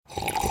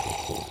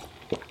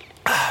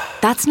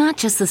That's not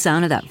just the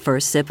sound of that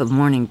first sip of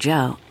Morning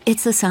Joe.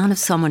 It's the sound of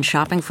someone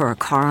shopping for a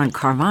car on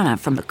Carvana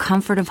from the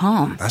comfort of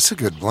home. That's a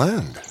good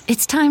blend.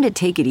 It's time to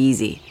take it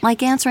easy,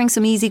 like answering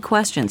some easy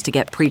questions to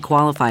get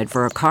pre-qualified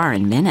for a car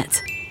in minutes.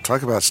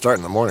 Talk about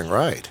starting the morning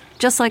right.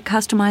 Just like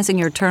customizing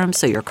your terms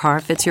so your car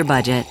fits your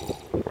budget.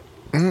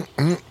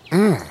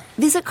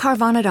 Visit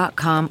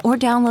Carvana.com or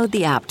download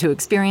the app to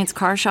experience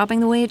car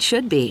shopping the way it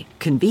should be.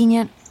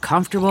 Convenient,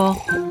 comfortable.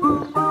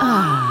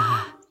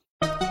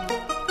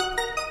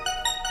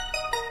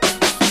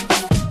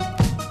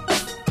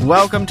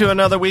 Welcome to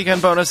another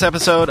weekend bonus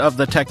episode of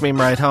the Tech Meme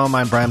Ride Home.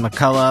 I'm Brian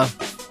McCullough.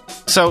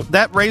 So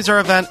that Razr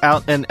event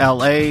out in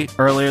LA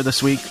earlier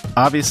this week,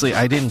 obviously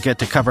I didn't get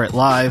to cover it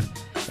live.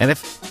 And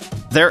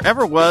if there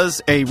ever was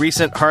a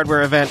recent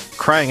hardware event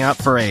crying out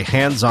for a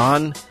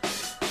hands-on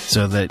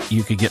so that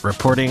you could get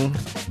reporting,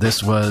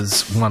 this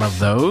was one of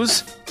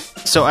those.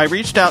 So I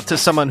reached out to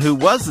someone who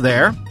was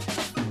there,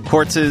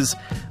 Quartz's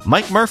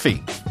Mike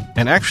Murphy.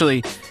 And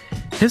actually,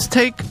 his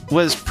take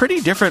was pretty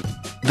different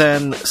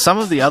than some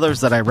of the others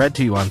that I read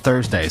to you on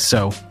Thursday.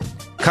 So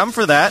come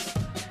for that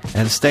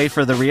and stay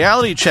for the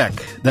reality check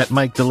that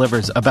Mike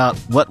delivers about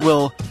what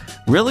will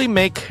really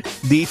make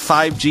the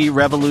 5G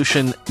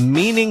revolution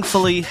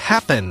meaningfully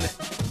happen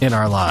in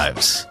our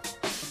lives.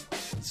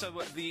 So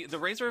the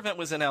Razr event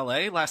was in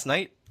LA last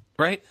night,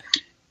 right?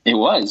 It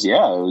was,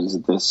 yeah. It was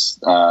at this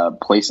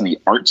place in the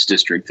arts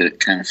district that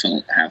kind of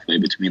felt halfway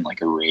between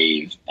like a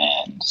rave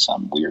and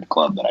some weird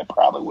club that I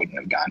probably wouldn't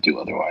have gone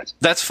to otherwise.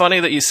 That's funny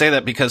that you say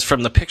that because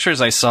from the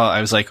pictures I saw, I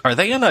was like, are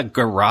they in a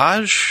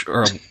garage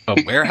or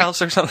a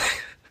warehouse or something?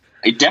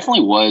 It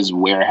definitely was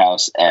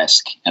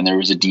warehouse-esque, and there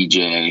was a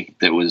DJ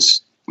that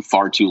was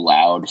far too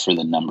loud for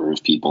the number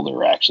of people that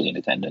were actually in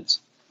attendance.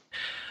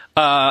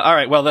 All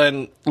right, well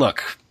then,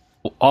 look,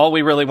 all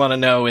we really want to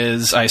know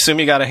is, I assume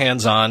you got a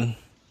hands-on.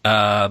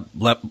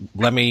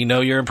 Let me know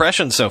your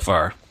impressions so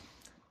far.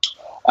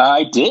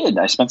 I did.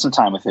 I spent some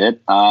time with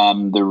it.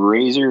 The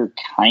Razr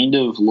kind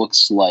of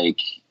looks like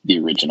the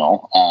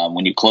original.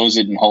 When you close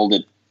it and hold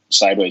it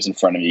sideways in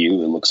front of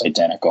you, it looks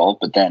identical,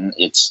 but then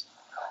it's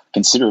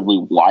considerably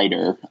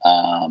wider.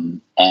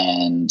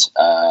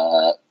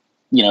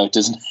 It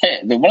doesn't,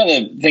 one of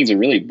the things that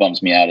really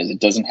bums me out is it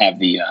doesn't have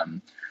the,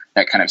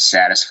 that kind of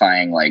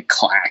satisfying like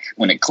clack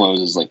when it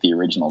closes like the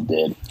original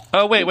did.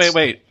 Oh,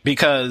 wait,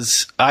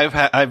 because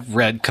I've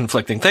read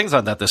conflicting things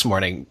on that this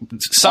morning.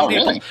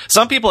 Really?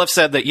 Some people have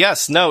said that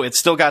it's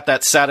still got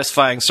that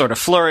satisfying sort of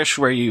flourish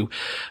where you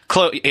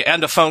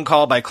end a phone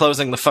call by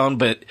closing the phone,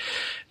 but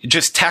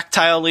just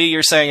tactilely,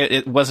 you're saying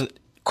it wasn't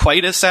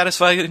quite as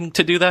satisfying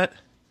to do that?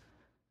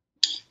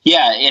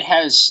 Yeah, it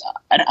has.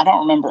 I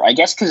don't remember. I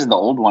guess because of the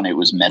old one, it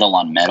was metal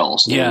on metal,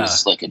 so it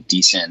was like a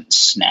decent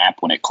snap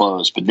when it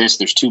closed. But there's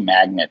two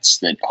magnets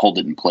that hold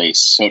it in place,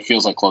 so it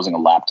feels like closing a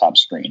laptop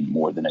screen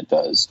more than it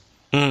does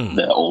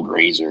the old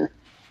Razr.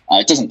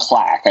 It doesn't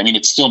clack. I mean,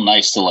 it's still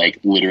nice to like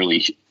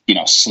literally,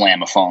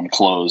 slam a phone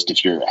closed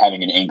if you're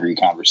having an angry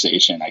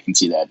conversation. I can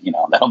see that.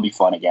 That'll be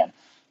fun again.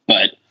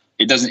 But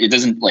it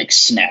doesn't like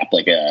snap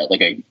like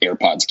a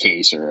AirPods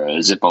case or a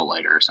Zippo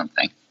lighter or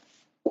something.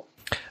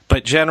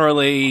 But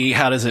generally,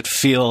 how does it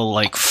feel?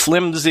 Like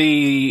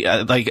flimsy?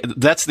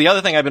 That's the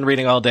other thing I've been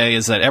reading all day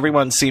is that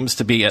everyone seems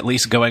to be at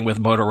least going with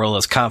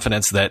Motorola's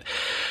confidence that,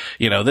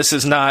 this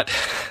is not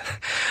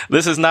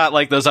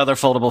like those other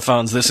foldable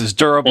phones. This is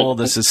durable.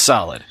 This is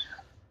solid.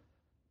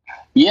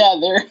 Yeah,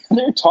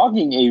 they're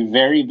talking a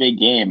very big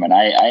game, and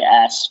I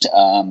asked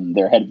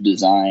their head of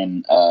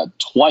design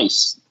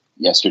twice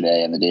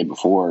yesterday and the day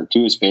before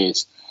to his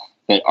face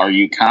that are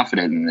you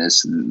confident in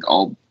this? And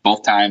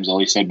both times, all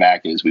he said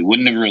back is we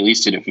wouldn't have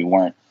released it if we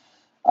weren't.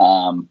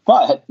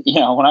 But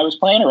when I was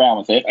playing around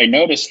with it, I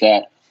noticed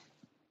that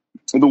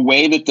the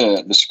way that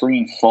the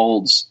screen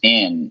folds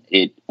in,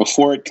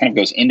 before it kind of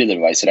goes into the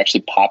device, it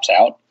actually pops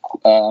out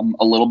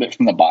a little bit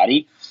from the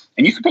body,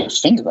 and you can put a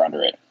finger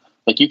under it.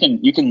 Like you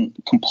can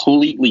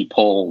completely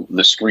pull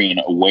the screen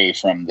away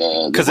from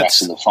the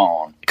rest of the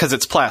phone because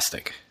it's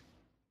plastic.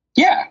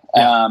 Yeah.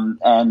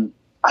 And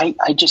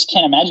I just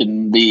can't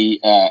imagine the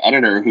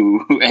editor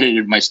who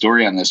edited my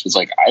story on this was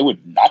like, I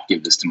would not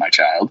give this to my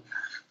child.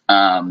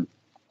 And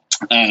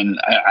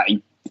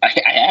I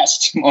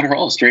asked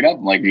Motorola straight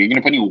up, like, are you going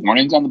to put any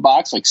warnings on the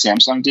box like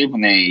Samsung did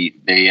when they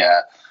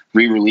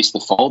re-released the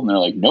Fold? And they're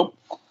like, nope.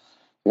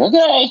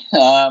 Okay.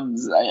 I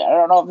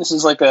don't know if this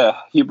is like a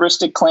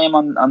hubristic claim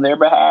on their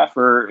behalf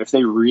or if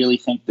they really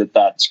think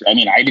that's, I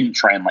mean, I didn't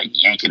try and like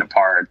yank it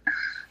apart.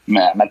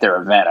 I'm at their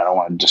event. I don't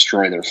want to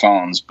destroy their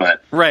phones,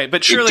 but right.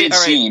 But surely, all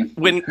right,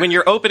 when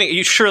you're opening,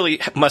 you surely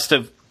must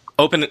have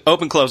open,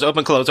 close.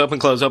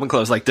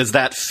 Like, does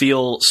that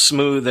feel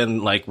smooth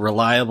and like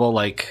reliable?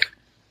 Like,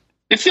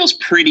 it feels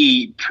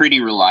pretty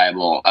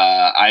reliable.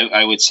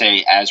 I would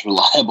say as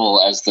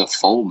reliable as the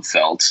Fold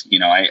felt.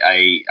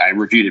 I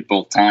reviewed it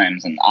both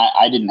times, and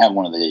I didn't have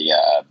one of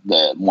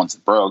the ones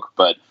that broke,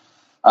 but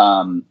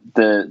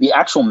the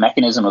actual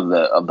mechanism of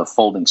the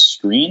folding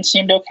screen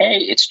seemed okay.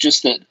 It's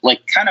just that,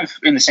 like, kind of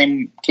in the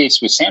same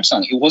case with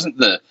Samsung, it wasn't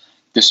the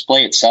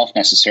display itself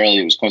necessarily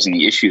that was causing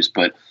the issues,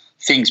 but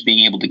things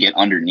being able to get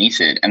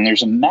underneath it. And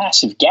there's a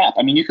massive gap.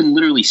 I mean, you can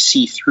literally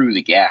see through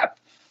the gap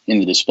in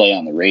the display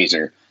on the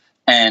Razr.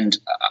 And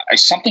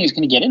something is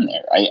going to get in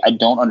there. I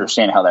don't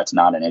understand how that's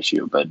not an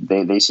issue, but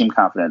they seem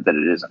confident that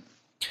it isn't.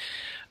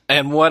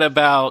 And what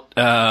about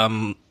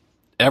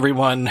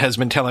everyone has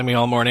been telling me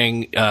all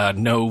morning,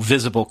 no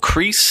visible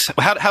crease?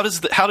 How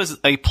does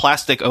a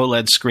plastic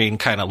OLED screen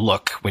kind of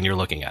look when you're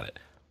looking at it?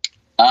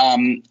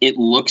 It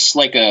looks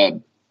like a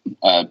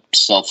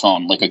cell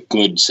phone, like a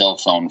good cell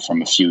phone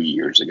from a few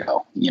years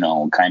ago,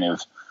 kind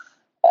of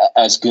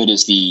as good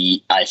as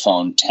the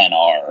iPhone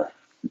XR.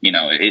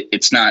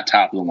 It's not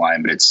top of the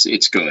line, but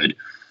it's good.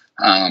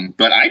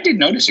 But I did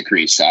notice a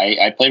crease.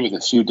 I played with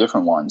a few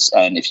different ones,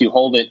 and if you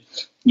hold it,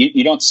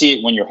 you don't see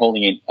it when you're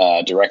holding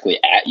it directly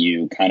at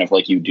you, kind of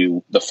like you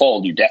do the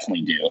Fold. You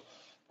definitely do.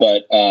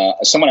 But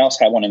someone else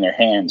had one in their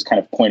hands, kind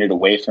of pointed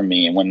away from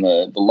me, and when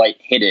the light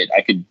hit it,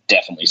 I could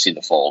definitely see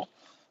the Fold.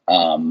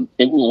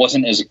 It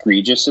wasn't as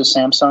egregious as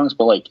Samsung's,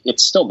 but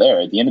it's still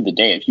there. At the end of the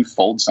day, if you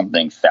fold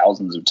something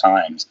thousands of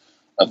times,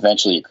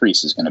 eventually a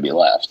crease is going to be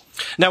left.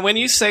 Now, when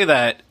you say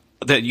that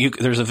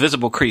there's a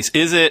visible crease,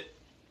 is it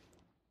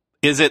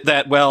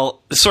that,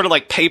 sort of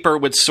like paper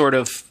would sort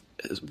of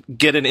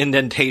get an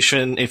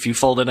indentation if you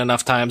fold it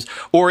enough times?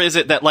 Or is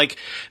it that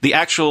the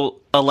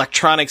actual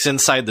electronics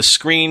inside the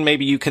screen,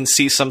 maybe you can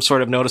see some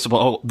sort of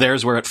noticeable,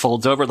 there's where it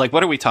folds over?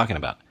 What are we talking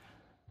about?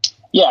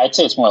 Yeah, I'd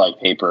say it's more like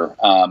paper.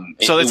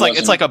 So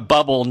it's like a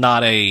bubble,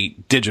 not a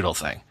digital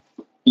thing.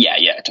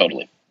 Yeah,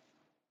 totally.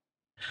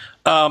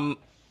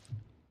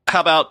 How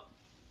about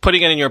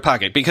putting it in your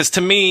pocket? Because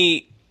to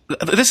me,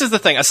 this is the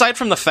thing. Aside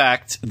from the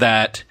fact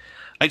that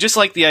I just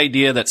like the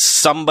idea that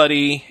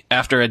somebody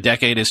after a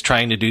decade is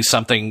trying to do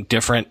something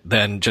different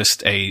than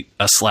just a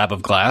slab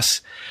of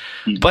glass.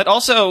 Mm-hmm. But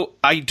also,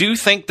 I do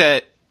think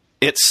that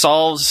it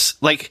solves,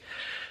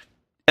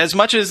 as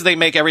much as they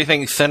make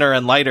everything thinner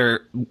and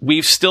lighter,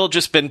 we've still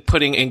just been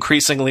putting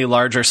increasingly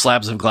larger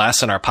slabs of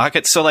glass in our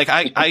pockets. So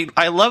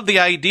I love the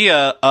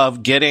idea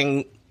of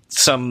getting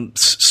some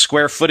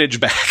square footage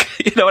back.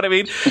 You know what I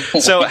mean?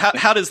 So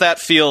how does that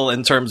feel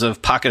in terms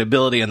of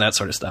pocketability and that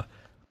sort of stuff?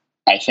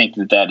 I think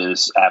that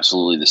is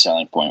absolutely the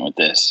selling point with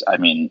this. I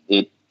mean,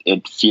 it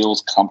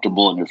feels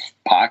comfortable in your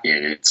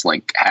pocket. It's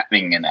like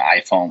having an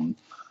iPhone.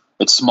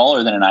 It's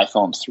smaller than an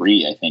iPhone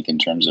 3, I think, in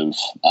terms of,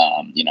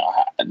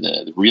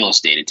 the real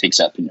estate it takes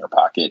up in your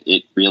pocket.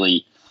 It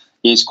really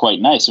is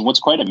quite nice. And what's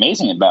quite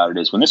amazing about it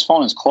is when this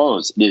phone is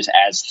closed, it is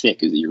as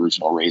thick as the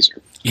original Razr.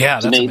 Yeah,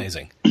 that's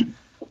amazing.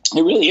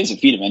 It really is a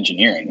feat of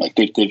engineering.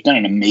 They've done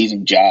an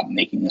amazing job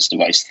making this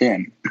device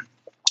thin.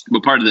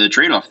 But part of the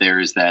trade-off there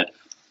is that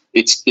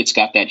it's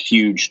got that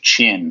huge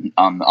chin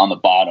on the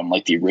bottom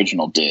like the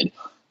original did.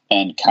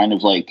 And kind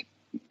of like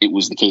it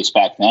was the case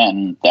back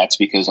then, that's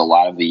because a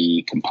lot of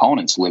the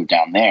components live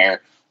down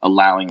there,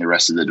 allowing the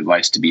rest of the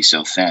device to be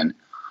so thin.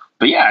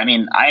 But yeah, I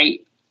mean, I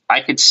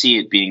could see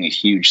it being a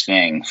huge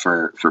thing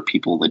for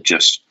people that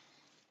just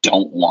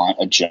don't want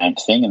a giant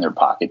thing in their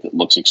pocket that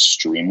looks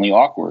extremely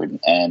awkward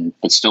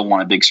but still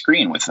want a big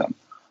screen with them.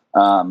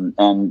 And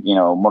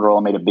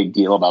Motorola made a big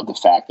deal about the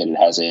fact that it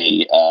has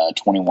a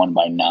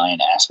 21:9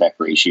 aspect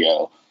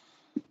ratio.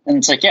 And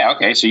it's yeah,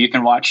 okay, so you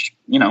can watch,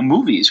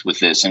 movies with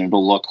this and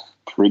it'll look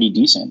pretty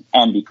decent.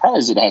 And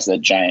because it has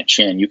that giant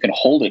chin, you can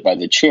hold it by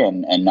the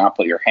chin and not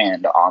put your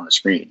hand on the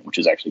screen, which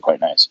is actually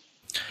quite nice.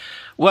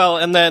 Well,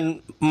 and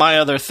then my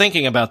other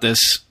thinking about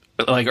this,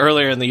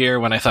 earlier in the year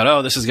when I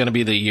thought, this is going to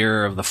be the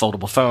year of the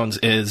foldable phones,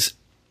 is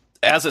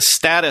as a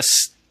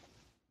status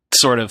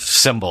sort of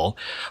symbol.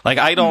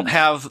 I don't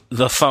have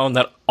the phone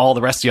that all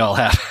the rest of y'all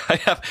have. I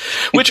have,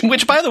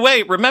 which by the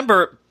way,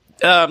 remember,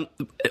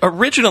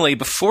 originally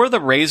before the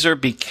Razr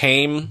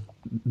became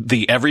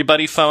the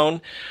everybody phone,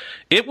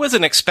 it was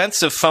an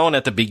expensive phone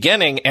at the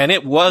beginning, and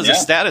it was a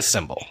status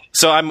symbol.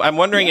 So I'm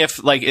wondering if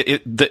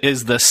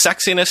is the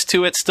sexiness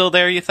to it still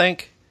there? You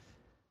think?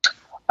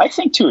 I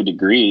think to a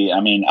degree. I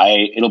mean,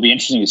 it'll be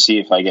interesting to see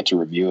if I get to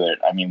review it.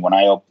 I mean, when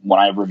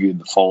I reviewed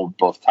the Fold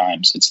both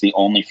times, it's the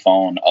only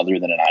phone other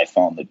than an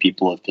iPhone that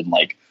people have been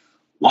like,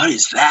 "What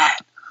is that?"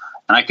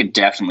 And I could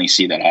definitely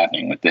see that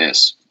happening with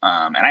this.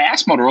 And I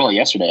asked Motorola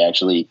yesterday,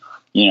 actually,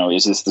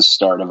 is this the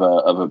start of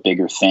a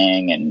bigger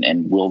thing,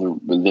 and will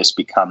this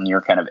become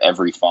your kind of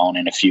every phone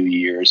in a few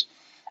years?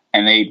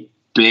 And they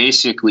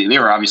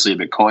were obviously a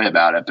bit coy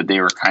about it, but they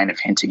were kind of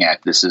hinting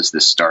at this is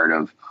the start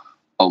of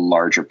a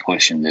larger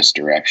push in this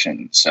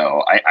direction.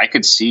 So I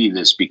could see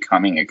this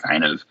becoming a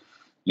kind of,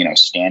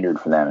 standard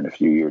for them in a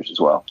few years as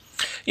well.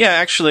 Yeah,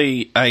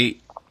 actually,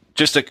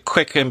 just a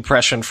quick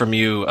impression from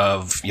you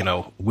of,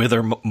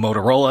 Wither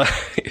Motorola.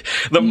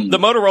 The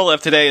Motorola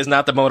of today is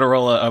not the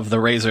Motorola of the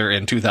Razr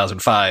in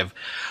 2005.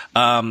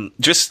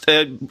 Just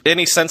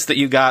any sense that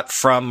you got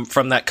from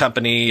that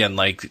company, and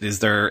is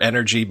there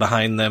energy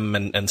behind them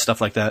and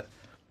stuff like that?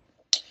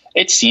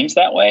 It seems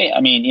that way.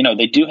 I mean,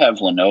 they do have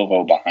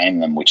Lenovo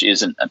behind them, which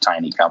isn't a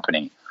tiny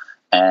company.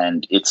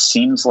 And it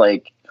seems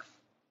like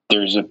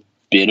there's a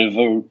bit of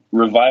a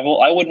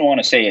revival. I wouldn't want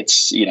to say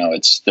it's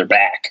they're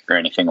back or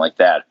anything like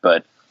that.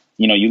 But,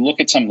 you look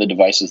at some of the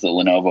devices that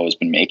Lenovo has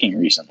been making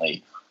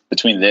recently.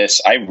 Between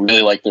this, I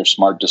really like their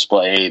smart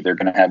display. They're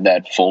going to have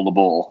that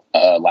foldable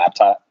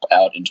laptop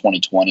out in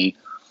 2020.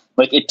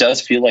 Like, it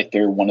does feel like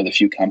they're one of the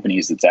few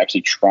companies that's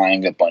actually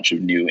trying a bunch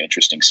of new,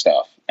 interesting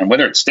stuff. And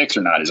whether it sticks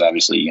or not is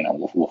obviously,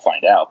 we'll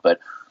find out. But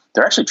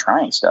they're actually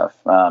trying stuff,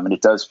 and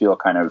it does feel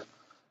kind of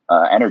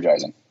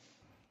energizing.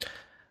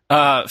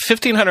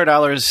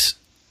 $1,500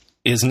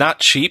 is not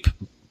cheap,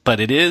 but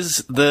it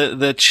is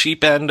the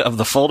cheap end of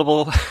the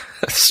foldable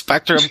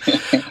spectrum.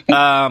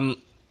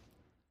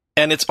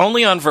 And it's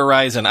only on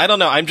Verizon. I don't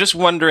know. I'm just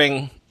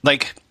wondering,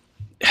 like,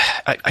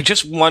 I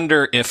just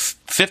wonder if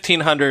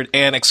 1,500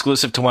 and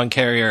exclusive to one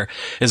carrier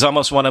is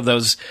almost one of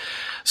those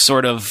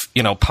sort of,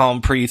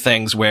 Palm Pre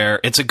things where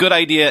it's a good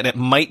idea and it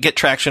might get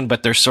traction,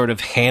 but they're sort of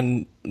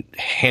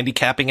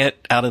handicapping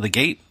it out of the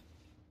gate.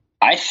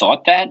 I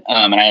thought that,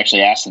 and I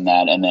actually asked them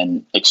that, and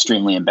then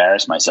extremely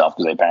embarrassed myself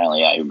because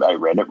apparently I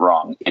read it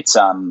wrong. It's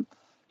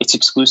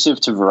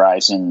exclusive to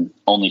Verizon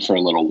only for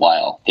a little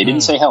while. They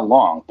didn't say how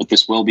long, but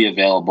this will be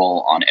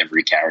available on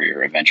every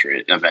carrier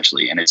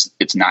eventually, and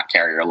it's not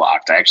carrier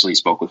locked. I actually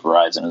spoke with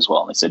Verizon as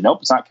well, and they said, nope,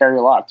 it's not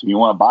carrier locked. If you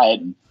want to buy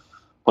it and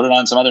put it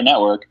on some other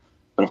network,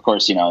 but of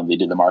course, they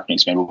did the marketing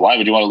spin. Well, why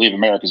would you want to leave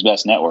America's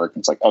best network?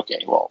 And it's like,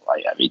 okay, well,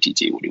 I have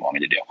AT&T. What do you want me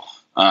to do?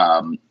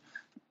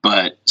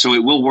 But so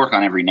it will work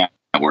on every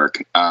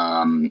network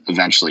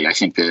eventually. I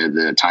think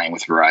the tying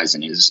with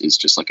Verizon is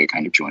just like a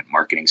kind of joint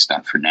marketing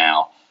stunt for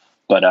now.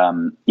 But I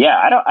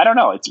don't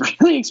know. It's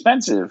really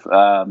expensive.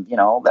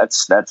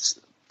 That's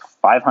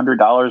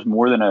 $500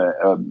 more than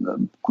a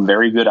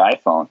very good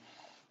iPhone.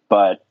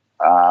 But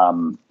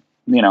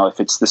if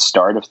it's the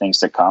start of things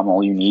to come,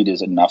 all you need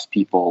is enough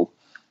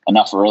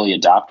early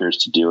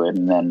adopters to do it,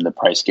 and then the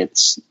price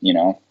gets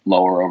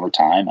lower over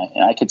time.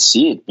 I could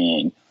see it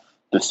being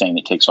the thing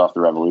that kicks off the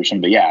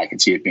revolution. But yeah, I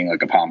could see it being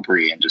like a Palm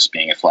Pre and just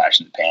being a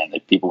flash in the pan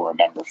that people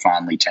remember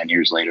fondly 10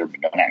 years later,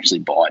 but don't actually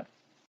bought.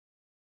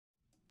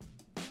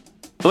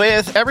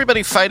 With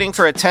everybody fighting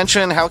for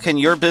attention, how can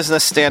your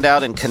business stand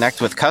out and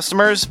connect with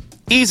customers?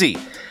 Easy.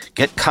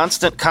 Get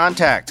Constant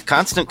Contact.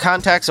 Constant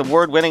Contact's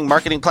award-winning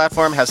marketing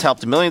platform has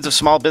helped millions of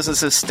small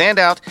businesses stand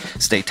out,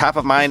 stay top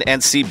of mind,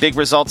 and see big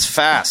results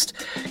fast.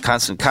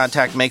 Constant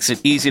Contact makes it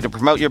easy to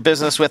promote your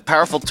business with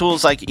powerful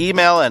tools like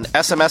email and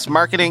SMS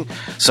marketing,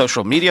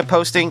 social media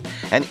posting,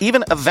 and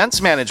even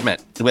events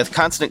management. With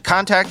Constant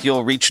Contact,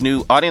 you'll reach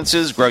new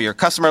audiences, grow your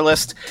customer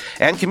list,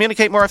 and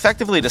communicate more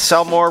effectively to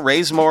sell more,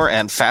 raise more,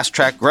 and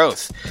fast-track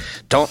growth.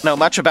 Don't know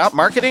much about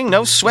marketing?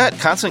 No sweat.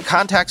 Constant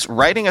Contact's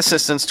writing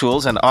assistance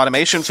tools and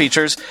automation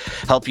features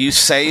help you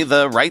say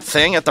the right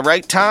thing at the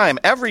right time,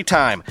 every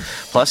time.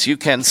 Plus, you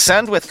can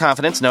send with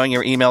confidence knowing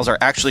your emails are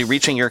actually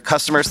reaching your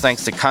customers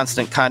thanks to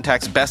Constant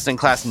Contact's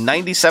best-in-class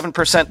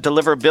 97%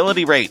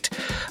 deliverability rate.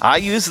 I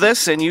use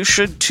this, and you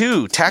should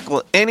too.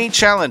 Tackle any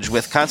challenge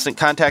with Constant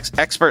Contact's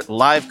expert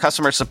live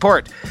customer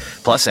support.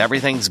 Plus,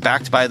 everything's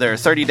backed by their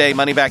 30-day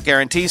money-back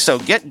guarantee, so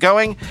get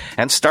going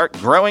and start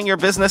growing your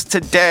business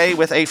today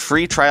with a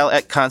free trial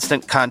at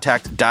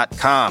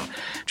ConstantContact.com.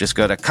 Just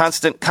go to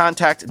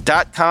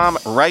ConstantContact.com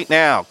right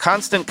now.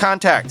 Constant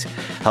Contact,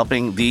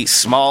 helping the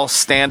small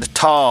stand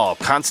tall.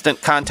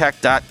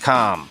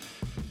 ConstantContact.com.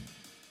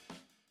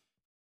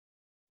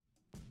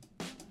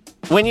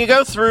 When you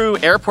go through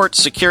airport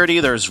security,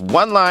 there's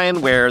one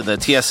line where the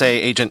TSA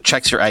agent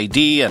checks your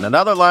ID and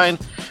another line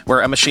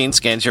where a machine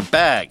scans your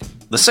bag.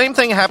 The same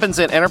thing happens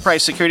in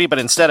enterprise security, but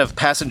instead of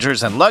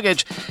passengers and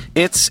luggage,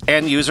 it's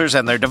end users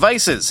and their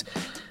devices.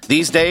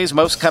 These days,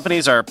 most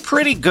companies are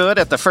pretty good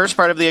at the first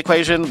part of the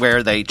equation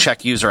where they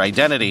check user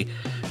identity,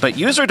 but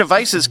user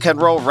devices can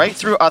roll right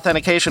through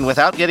authentication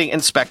without getting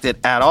inspected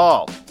at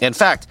all. In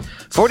fact,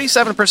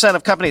 47%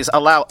 of companies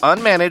allow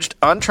unmanaged,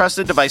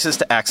 untrusted devices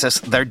to access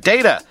their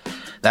data.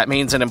 That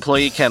means an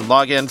employee can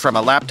log in from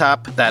a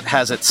laptop that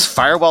has its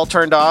firewall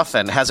turned off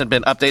and hasn't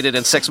been updated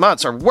in 6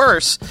 months. Or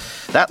worse,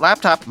 that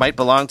laptop might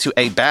belong to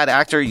a bad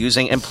actor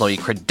using employee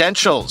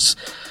credentials.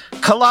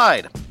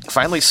 Collide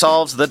finally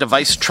solves the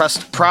device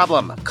trust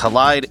problem.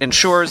 Collide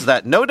ensures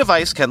that no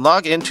device can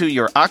log into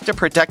your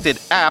Okta-protected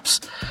apps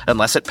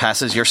unless it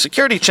passes your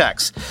security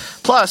checks.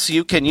 Plus,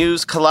 you can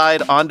use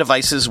Collide on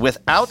devices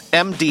without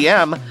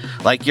MDM,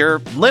 like your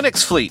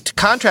Linux fleet,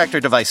 contractor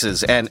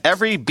devices, and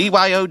every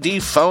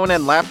BYOD phone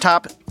and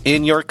laptop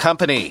in your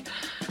company.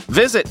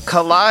 Visit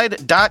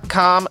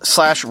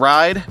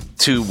collide.com/ride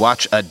to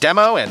watch a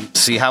demo and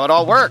see how it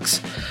all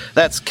works.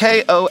 That's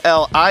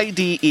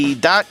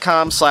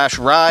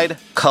KOLIDE.com/ride,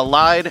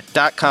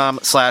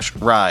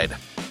 collide.com/ride.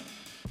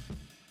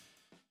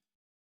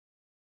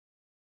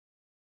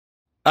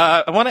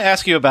 I want to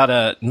ask you about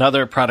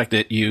another product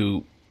that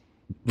you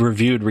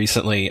reviewed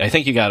recently. I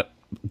think you got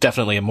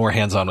definitely more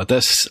hands-on with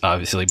this,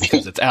 obviously,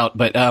 because it's out.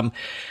 But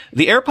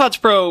the AirPods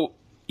Pro,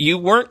 you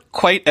weren't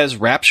quite as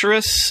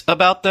rapturous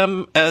about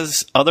them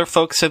as other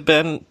folks have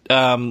been.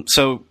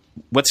 So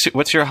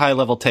what's your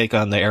high-level take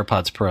on the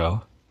AirPods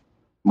Pro?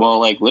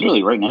 Well, like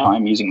literally right now,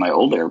 I'm using my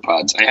old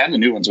AirPods. I have the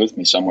new ones with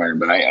me somewhere,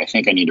 but I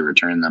think I need to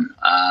return them.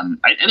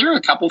 There are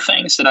a couple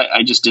things that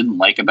I just didn't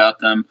like about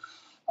them.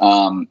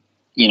 Um,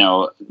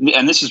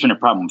 and this has been a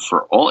problem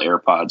for all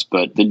AirPods,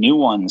 but the new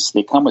ones,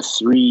 they come with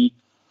three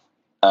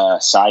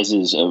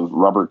sizes of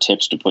rubber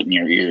tips to put in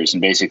your ears.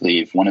 And basically,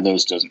 if one of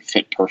those doesn't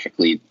fit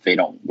perfectly, they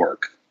don't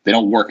work. They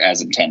don't work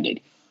as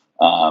intended.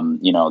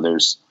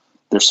 There's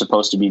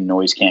supposed to be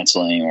noise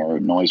canceling or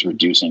noise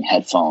reducing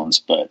headphones,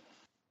 but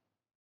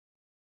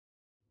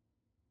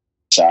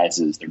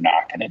sizes, they're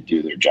not going to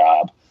do their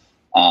job.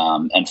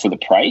 And for the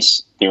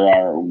price, there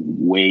are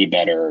way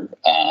better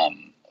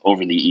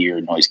over the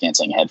ear noise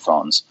canceling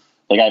headphones.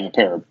 Like I have a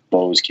pair of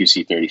Bose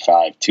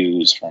QC35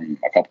 2s from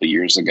a couple of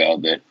years ago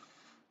that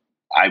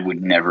I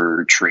would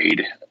never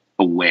trade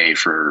away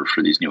for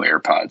these new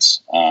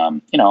AirPods.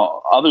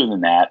 Other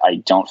than that, I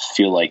don't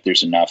feel like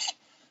there's enough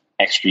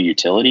extra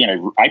utility.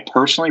 And I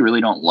personally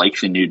really don't like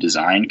the new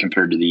design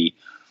compared to the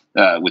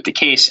with the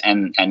case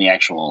and the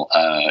actual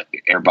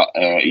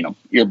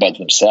earbuds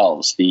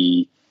themselves.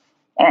 The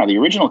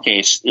original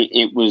case,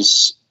 it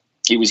was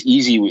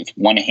easy with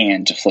one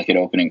hand to flick it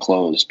open and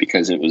close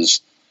because it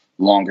was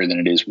longer than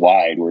it is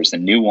wide, whereas the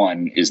new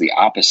one is the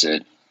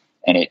opposite.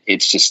 And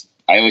it's just,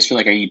 I always feel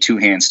like I need two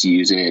hands to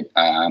use it.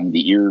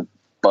 The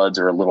earbuds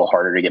are a little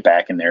harder to get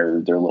back in their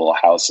little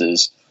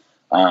houses.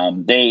 I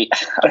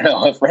don't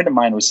know, a friend of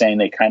mine was saying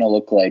they kind of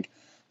look like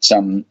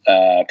some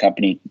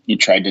company you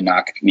tried to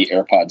knock the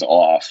AirPods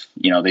off.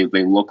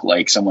 They look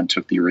like someone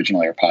took the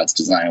original AirPods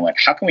design and went,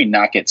 how can we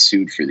not get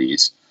sued for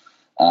these?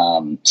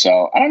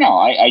 So I don't know.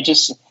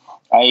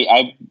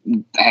 I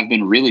have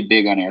been really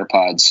big on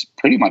AirPods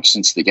pretty much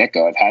since the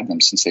get-go. I've had them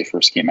since they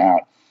first came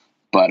out,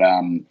 but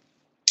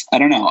I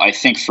don't know. I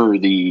think for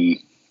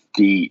the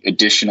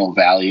additional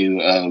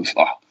value of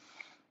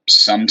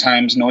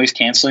sometimes noise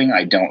canceling,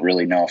 I don't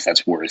really know if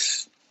that's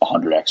worth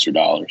 $100 extra.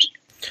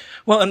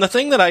 Well, and the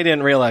thing that I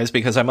didn't realize,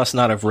 because I must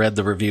not have read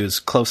the reviews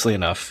closely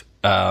enough,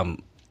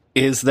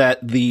 is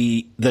that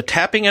the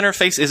tapping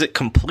interface, is it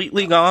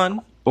completely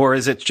gone? Or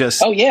is it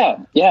just... Oh, yeah.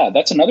 Yeah,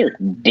 that's another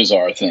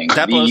bizarre thing.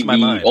 That blows my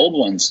mind. The old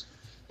ones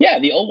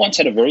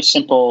had a very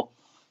simple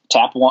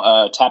tap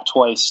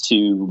twice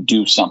to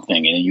do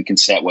something. And you can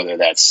set whether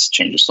that's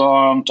change a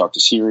song, talk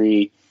to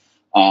Siri,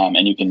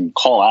 and you can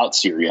call out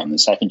Siri on the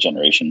second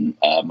generation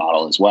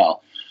model as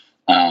well,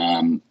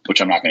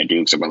 which I'm not going to do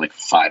because I've got like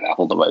 5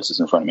 Apple devices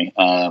in front of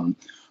me.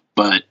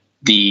 But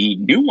the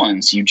new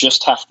ones, you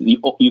just have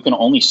to, you can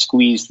only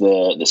squeeze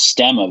the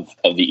stem of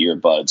the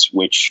earbuds,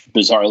 which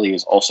bizarrely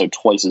is also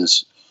twice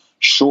as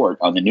short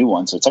on the new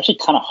one. So it's actually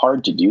kind of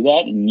hard to do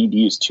that, and you need to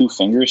use 2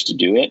 fingers to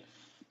do it.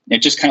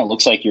 It just kind of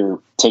looks like you're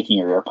taking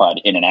your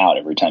AirPod in and out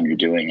every time you're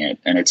doing it,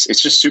 and it's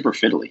just super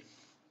fiddly.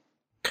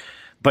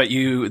 But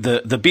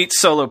the Beats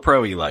Solo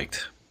Pro you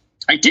liked.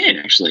 I did,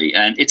 actually,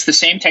 and it's the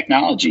same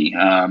technology.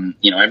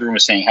 Everyone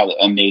was saying how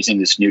amazing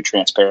this new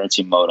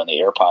transparency mode on the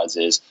AirPods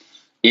is.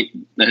 It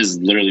has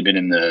literally been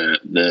in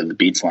the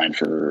Beats line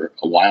for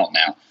a while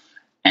now.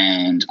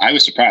 And I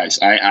was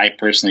surprised. I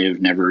personally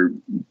have never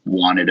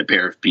wanted a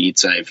pair of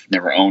Beats. I've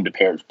never owned a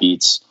pair of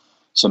Beats.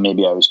 So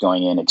maybe I was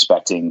going in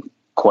expecting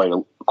quite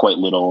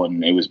little,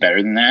 and it was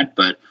better than that.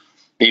 But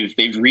they've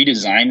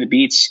redesigned the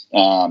Beats.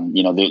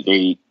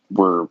 They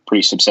were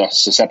pretty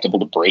susceptible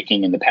to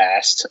breaking in the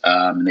past.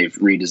 And they've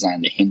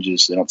redesigned the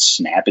hinges so they don't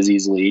snap as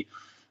easily.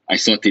 I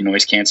thought the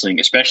noise canceling,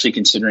 especially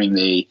considering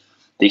they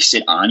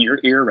sit on your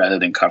ear rather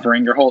than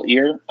covering your whole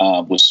ear,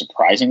 was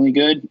surprisingly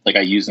good. Like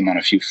I used them on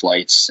a few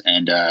flights,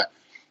 and I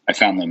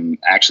found them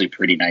actually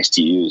pretty nice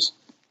to use.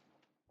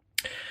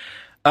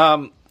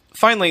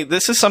 Finally,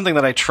 this is something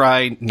that I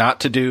try not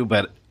to do,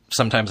 but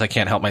sometimes I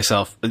can't help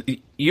myself.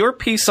 Your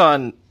piece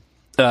on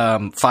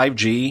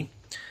 5G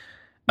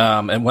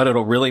and what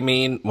it'll really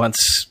mean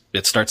once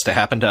it starts to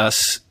happen to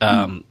us,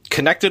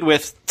 connected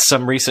with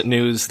some recent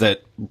news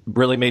that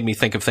really made me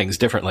think of things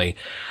differently.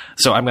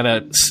 So I'm going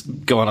to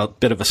go on a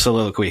bit of a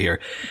soliloquy here.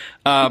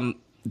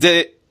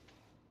 The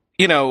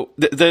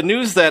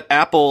news that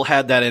Apple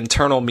had that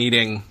internal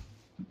meeting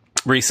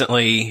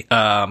recently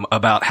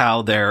about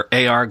how their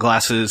AR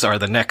glasses are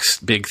the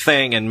next big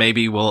thing and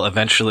maybe will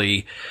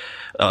eventually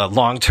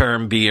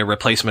long-term be a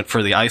replacement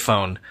for the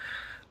iPhone.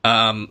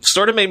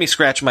 Sort of made me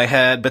scratch my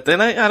head, but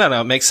then I don't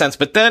know, it makes sense.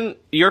 But then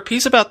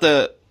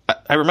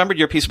I remembered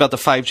your piece about the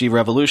 5G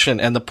revolution,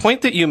 and the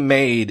point that you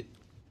made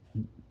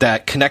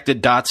that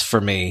connected dots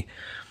for me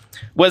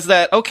was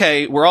that,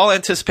 okay, we're all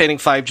anticipating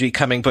 5G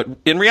coming, but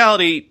in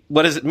reality,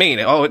 what does it mean?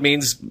 Oh, it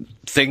means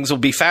things will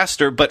be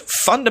faster, but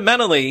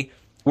fundamentally,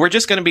 we're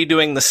just going to be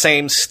doing the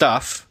same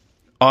stuff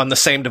on the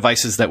same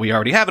devices that we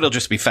already have. It'll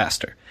just be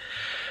faster.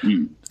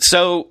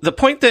 So the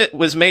point that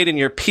was made in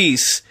your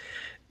piece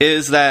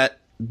is that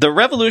the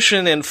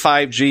revolution in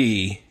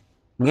 5G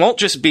won't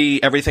just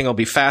be everything will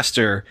be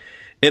faster.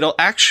 It'll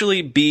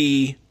actually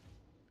be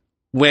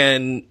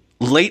when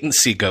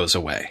latency goes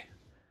away.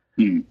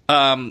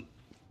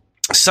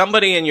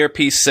 Somebody in your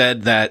piece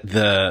said that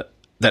that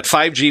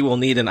 5G will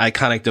need an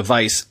iconic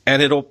device,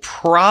 and it'll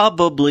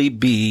probably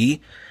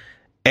be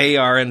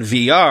AR and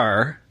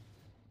VR,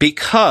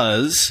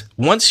 because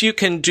once you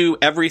can do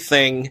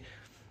everything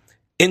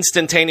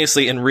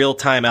instantaneously in real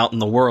time out in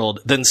the world,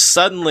 then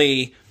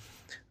suddenly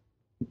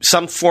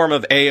some form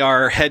of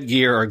AR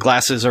headgear or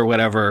glasses or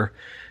whatever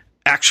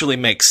actually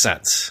makes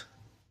sense.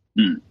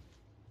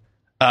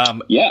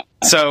 Yeah.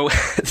 So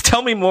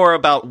tell me more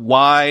about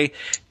why.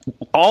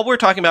 All we're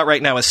talking about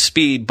right now is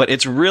speed, but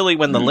it's really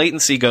when the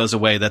latency goes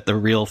away that the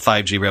real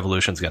 5G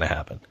revolution is going to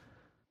happen.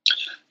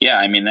 Yeah,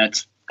 I mean,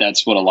 that's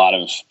what a lot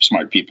of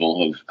smart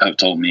people have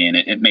told me, and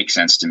it makes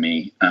sense to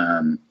me.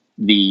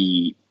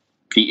 The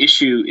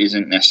issue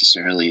isn't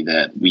necessarily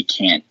that we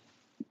can't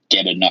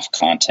get enough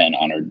content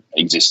on our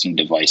existing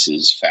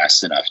devices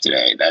fast enough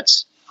today.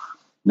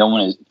 No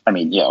one is. I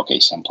mean, yeah, okay,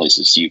 some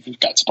places you've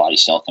got spotty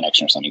cell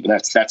connection or something,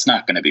 but that's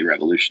not going to be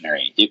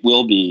revolutionary. It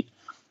will be,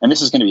 and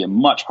this is going to be a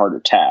much harder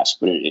task,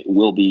 but it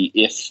will be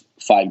if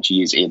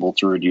 5G is able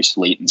to reduce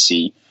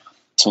latency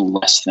to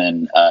less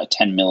than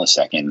 10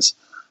 milliseconds.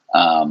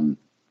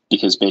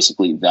 Because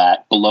basically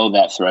that below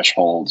that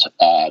threshold,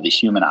 the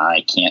human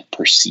eye can't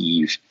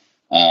perceive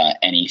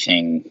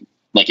anything.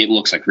 Like, it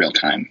looks like real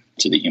time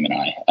to the human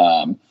eye.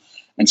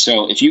 And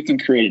so if you can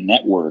create a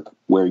network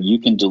where you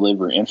can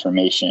deliver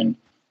information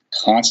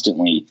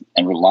constantly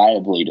and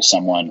reliably to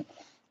someone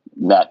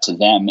that to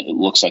them it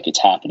looks like it's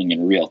happening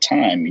in real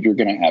time, you're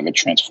going to have a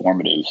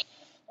transformative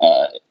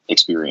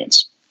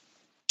experience.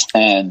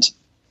 And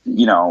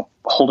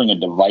holding a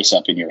device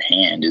up in your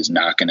hand is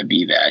not going to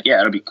be that. Yeah,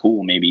 it'll be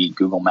cool. Maybe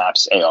Google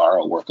Maps AR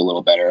will work a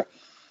little better,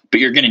 but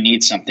you're going to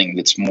need something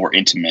that's more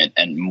intimate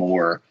and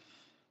more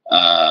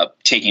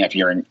taking up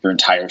your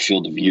entire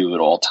field of view at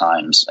all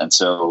times. And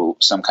so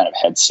some kind of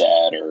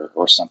headset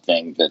or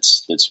something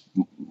that's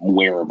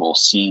wearable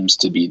seems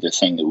to be the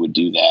thing that would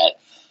do that.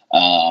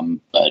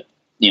 But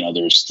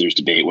there's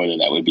debate whether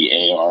that would be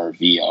AR or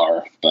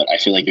VR, but I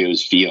feel like if it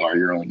was VR,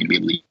 you're only going to be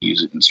able to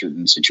use it in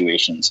certain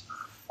situations.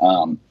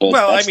 By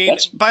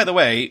the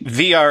way,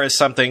 VR is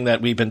something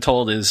that we've been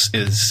told is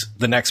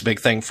the next big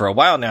thing for a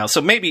while now.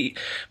 So maybe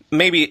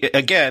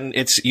again,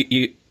 it's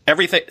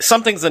everything.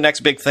 Something's the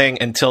next big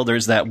thing until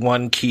there's that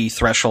one key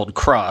threshold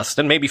crossed,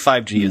 and maybe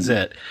 5G is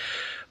it.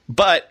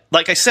 But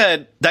like I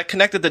said, that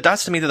connected the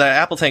dots to me to that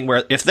Apple thing,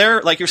 where if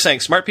they're, like you're saying,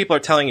 smart people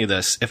are telling you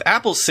this, if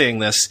Apple's seeing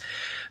this,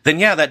 then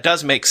yeah, that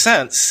does make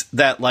sense.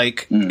 That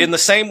in the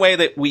same way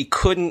that we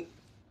couldn't.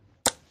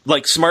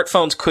 Like,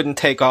 smartphones couldn't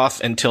take off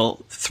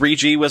until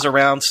 3G was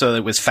around, so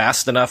it was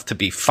fast enough to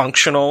be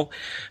functional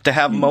to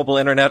have mobile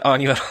internet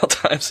on you at all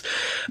times.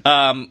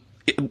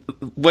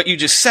 What you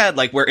just said,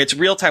 like, where it's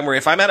real time, where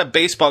if I'm at a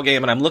baseball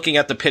game and I'm looking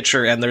at the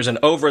pitcher and there's an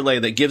overlay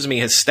that gives me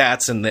his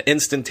stats and the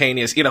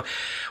instantaneous,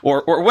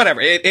 or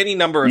whatever, any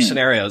number of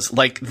scenarios,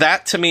 like,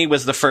 that to me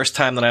was the first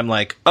time that I'm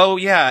like, oh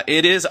yeah,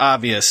 it is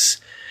obvious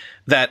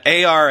that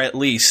AR at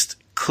least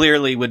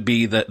clearly would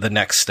be the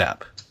next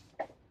step.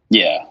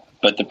 Yeah.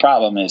 But the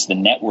problem is the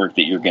network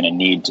that you're going to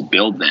need to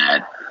build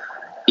that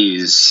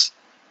is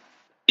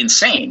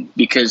insane,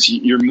 because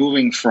you're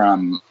moving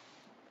from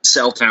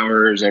cell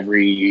towers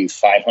every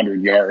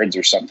 500 yards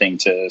or something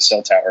to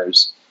cell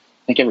towers,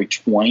 I think every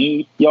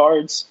 20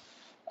 yards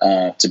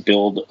to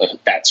build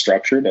that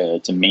structure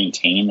to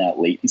maintain that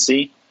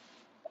latency.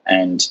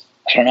 And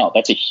I don't know,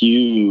 that's a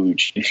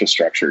huge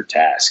infrastructure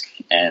task,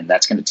 and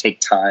that's going to take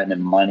time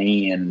and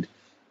money, and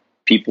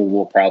people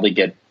will probably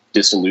get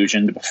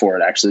disillusioned before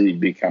it actually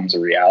becomes a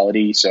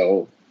reality.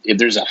 So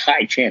there's a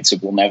high chance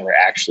it will never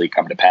actually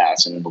come to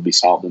pass, and it'll be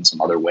solved in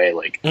some other way,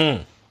 like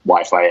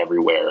Wi-Fi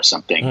everywhere or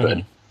something. But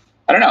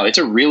I don't know. It's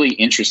a really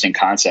interesting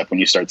concept when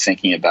you start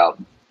thinking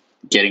about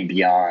getting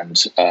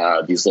beyond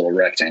these little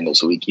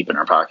rectangles that we keep in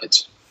our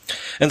pockets.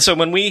 And so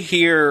when we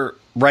hear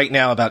right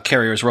now about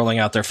carriers rolling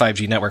out their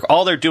 5G network,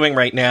 all they're doing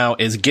right now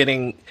is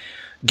getting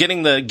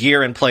the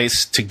gear in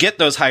place to get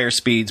those higher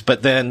speeds,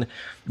 but then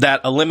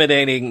that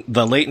eliminating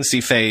the latency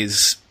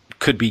phase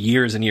could be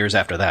years and years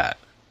after that.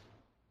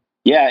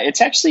 Yeah, it's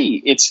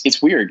actually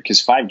it's weird,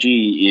 because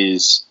 5G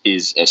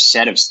is a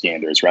set of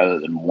standards rather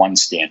than one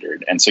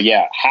standard. And so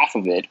yeah, half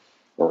of it,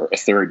 or a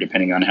third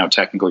depending on how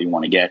technical you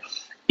want to get,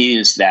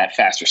 is that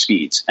faster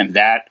speeds. And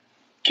that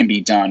can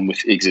be done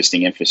with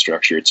existing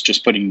infrastructure. It's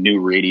just putting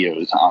new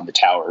radios on the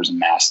towers and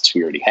masts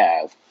we already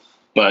have.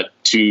 But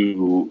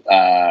to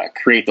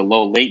create the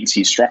low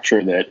latency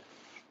structure that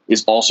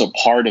is also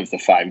part of the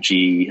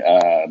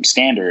 5G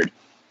standard,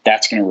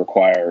 that's going to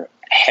require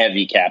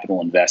heavy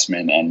capital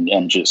investment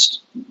and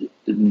just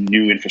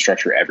new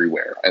infrastructure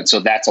everywhere. And so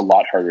that's a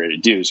lot harder to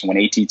do. So when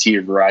AT&T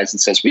or Verizon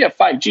says we have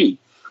 5G,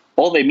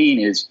 all they mean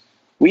is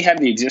we have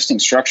the existing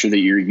structure that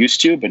you're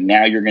used to, but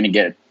now you're going to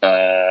get,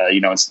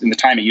 in the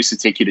time it used to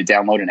take you to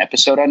download an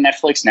episode on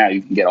Netflix, now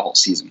you can get a whole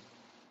season.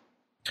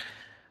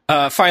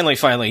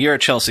 Finally, you're a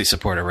Chelsea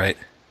supporter, right?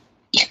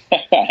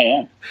 I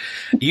am.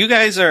 You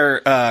guys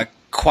are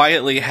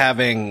quietly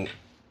having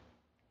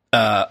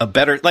a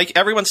better, like,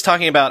 everyone's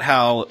talking about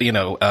how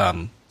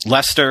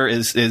Leicester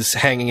is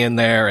hanging in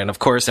there, and of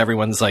course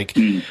everyone's like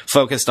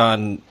focused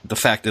on the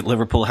fact that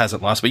Liverpool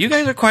hasn't lost, but you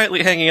guys are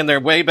quietly hanging in there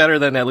way better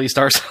than at least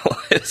Arsenal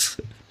is.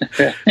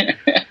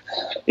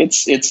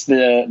 It's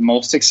the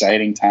most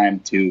exciting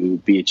time to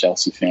be a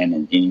Chelsea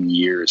fan in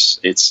years.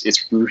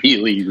 It's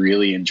really,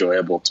 really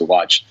enjoyable to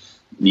watch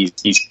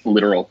these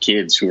literal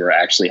kids who are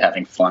actually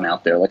having fun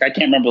out there. Like, I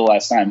can't remember the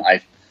last time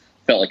I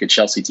felt like a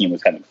Chelsea team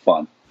was having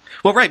fun.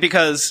 Well, right,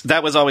 because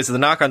that was always the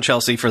knock on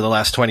Chelsea for the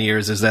last 20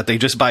 years, is that they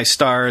just buy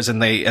stars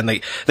and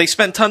they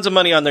spend tons of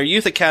money on their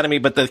youth academy,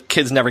 but the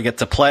kids never get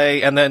to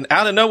play. And then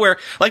out of nowhere,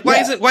 like,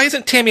 why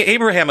isn't Tammy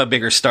Abraham a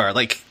bigger star?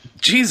 Like,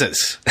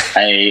 Jesus.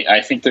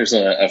 I think there's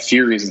a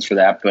few reasons for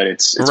that, but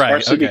it's right,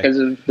 partially because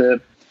of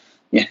the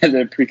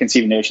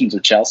preconceived notions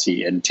of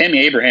Chelsea. And Tammy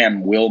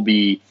Abraham will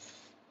be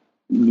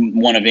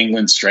one of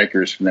England's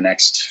strikers for the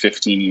next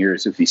 15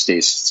 years if he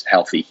stays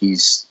healthy.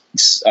 He's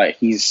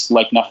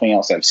like nothing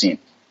else I've seen.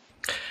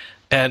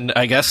 And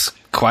I guess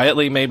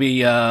quietly,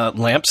 maybe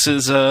Lamps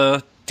is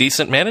a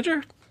decent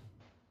manager?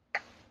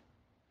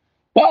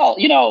 Well,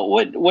 you know,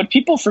 what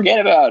people forget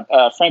about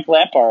Frank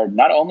Lampard,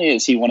 not only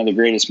is he one of the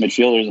greatest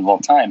midfielders of all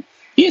time,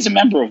 he is a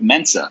member of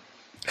Mensa.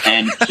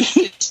 And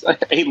he's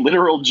a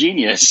literal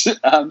genius.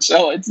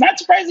 So it's not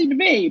surprising to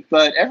me,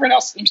 but everyone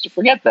else seems to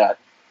forget that.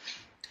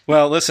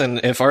 Well,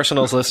 listen, if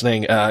Arsenal's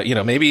listening,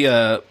 maybe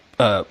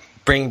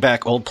bring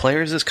back old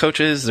players as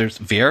coaches. There's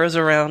Vieira's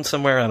around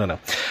somewhere. I don't know.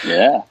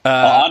 Yeah.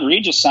 Henry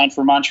just signed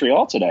for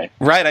Montreal today.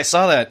 Right. I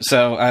saw that.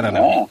 So I don't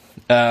know.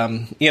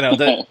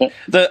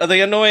 The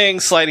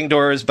annoying sliding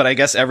doors, but I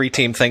guess every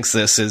team thinks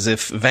this, is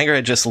if Wenger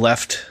had just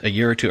left a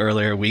year or two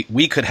earlier,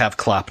 we could have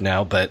Klopp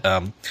now. But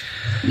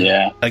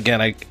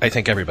again, I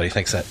think everybody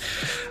thinks that.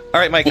 All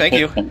right, Mike, thank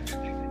you.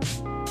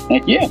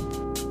 Thank you.